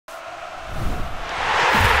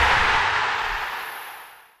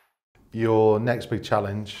Your next big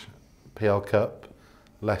challenge, PL Cup,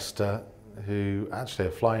 Leicester, who actually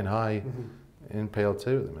are flying high in PL2 at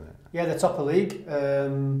the minute. Yeah, they're top of the league.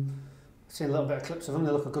 I've seen a little bit of clips of them.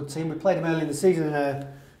 They look a good team. We played them early in the season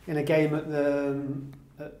in a game at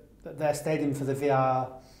their stadium for the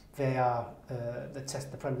the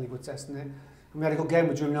test, the Premier League were testing it. And we had a good game.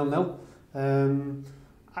 We drew 0-0.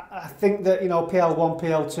 I think that, you know, PL1,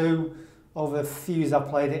 PL2, over a few years I've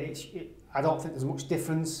played it, I don't think there's much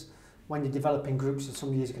difference when you're developing groups. And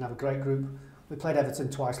some years you can have a great group. We played Everton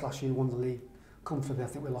twice last year, won the league comfortably. I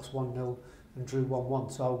think we lost 1-0 and drew 1-1.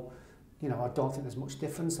 So, you know, I don't think there's much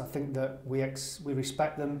difference. I think that we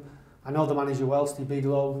respect them. I know the manager well, Steve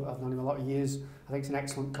Bigelow. I've known him a lot of years. I think he's an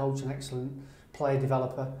excellent coach, an excellent player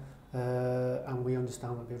developer, and we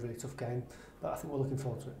understand it'll be a really tough game. But I think we're looking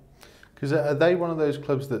forward to it. Because are they one of those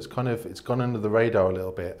clubs that's kind of, it's gone under the radar a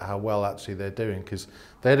little bit, how well actually they're doing? Because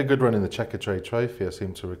they had a good run in the Checker Trade Trophy, I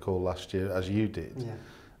seem to recall, last year, as you did. Yeah.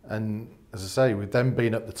 And as I say, with them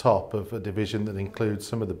being at the top of a division that includes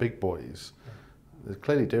some of the big boys, they're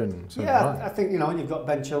clearly doing something right. I think, you know, you've got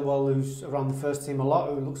Ben Chilwell, who's around the first team a lot,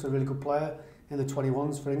 who looks a really good player in the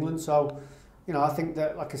 21s for England. So, you know, I think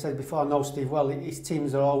that, like I said before, I know Steve well. His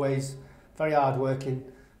teams are always very hard-working.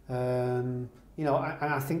 You know,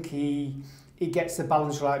 and I think he gets the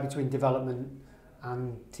balance right between development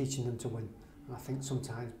and teaching them to win. And I think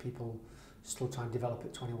sometimes people still try and develop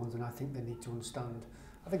at 21s, and I think they need to understand.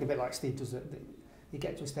 I think a bit like Steve does it. You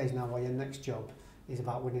get to a stage now where your next job is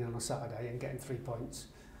about winning on a Saturday and getting 3 points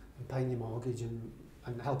and paying your mortgage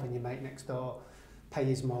and helping your mate next door pay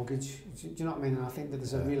his mortgage. Do you know what I mean? And I think that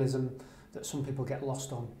there's a realism that some people get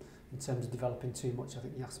lost on in terms of developing too much. I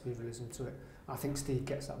think there has to be a realism to it. I think Steve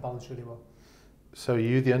gets that balance really well. So are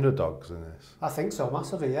you the underdogs in this? I think so,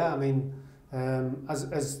 massively, yeah. I mean,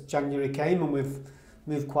 as January came and we've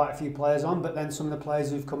moved quite a few players on, but then some of the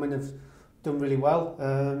players who've come in have done really well.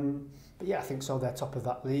 But yeah, I think so. They're top of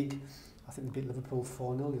that league. I think they beat Liverpool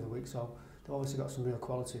 4-0 the other week, so they've obviously got some real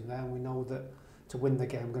quality in there, and we know that to win the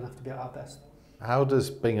game, we're going to have to be at our best. How does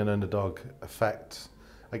being an underdog affect,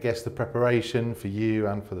 I guess, the preparation for you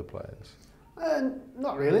and for the players?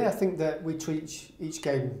 Not really. I think that we treat each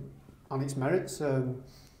game on its merits.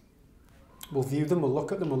 We'll view them, we'll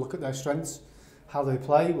look at them, we'll look at their strengths, how they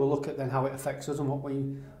play, we'll look at then how it affects us and what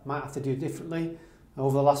we might have to do differently.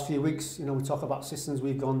 Over the last few weeks, you know, we talk about systems,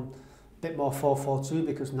 we've gone a bit more 4-4-2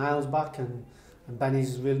 because Niall's back and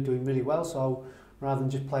Benny's really doing really well. So rather than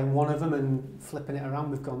just playing one of them and flipping it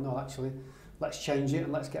around, we've gone, no, actually, let's change it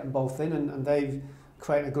and let's get them both in. And they've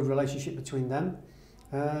created a good relationship between them.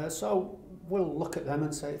 So we'll look at them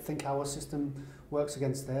and think how our system works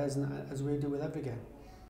against theirs, and as we do with every game.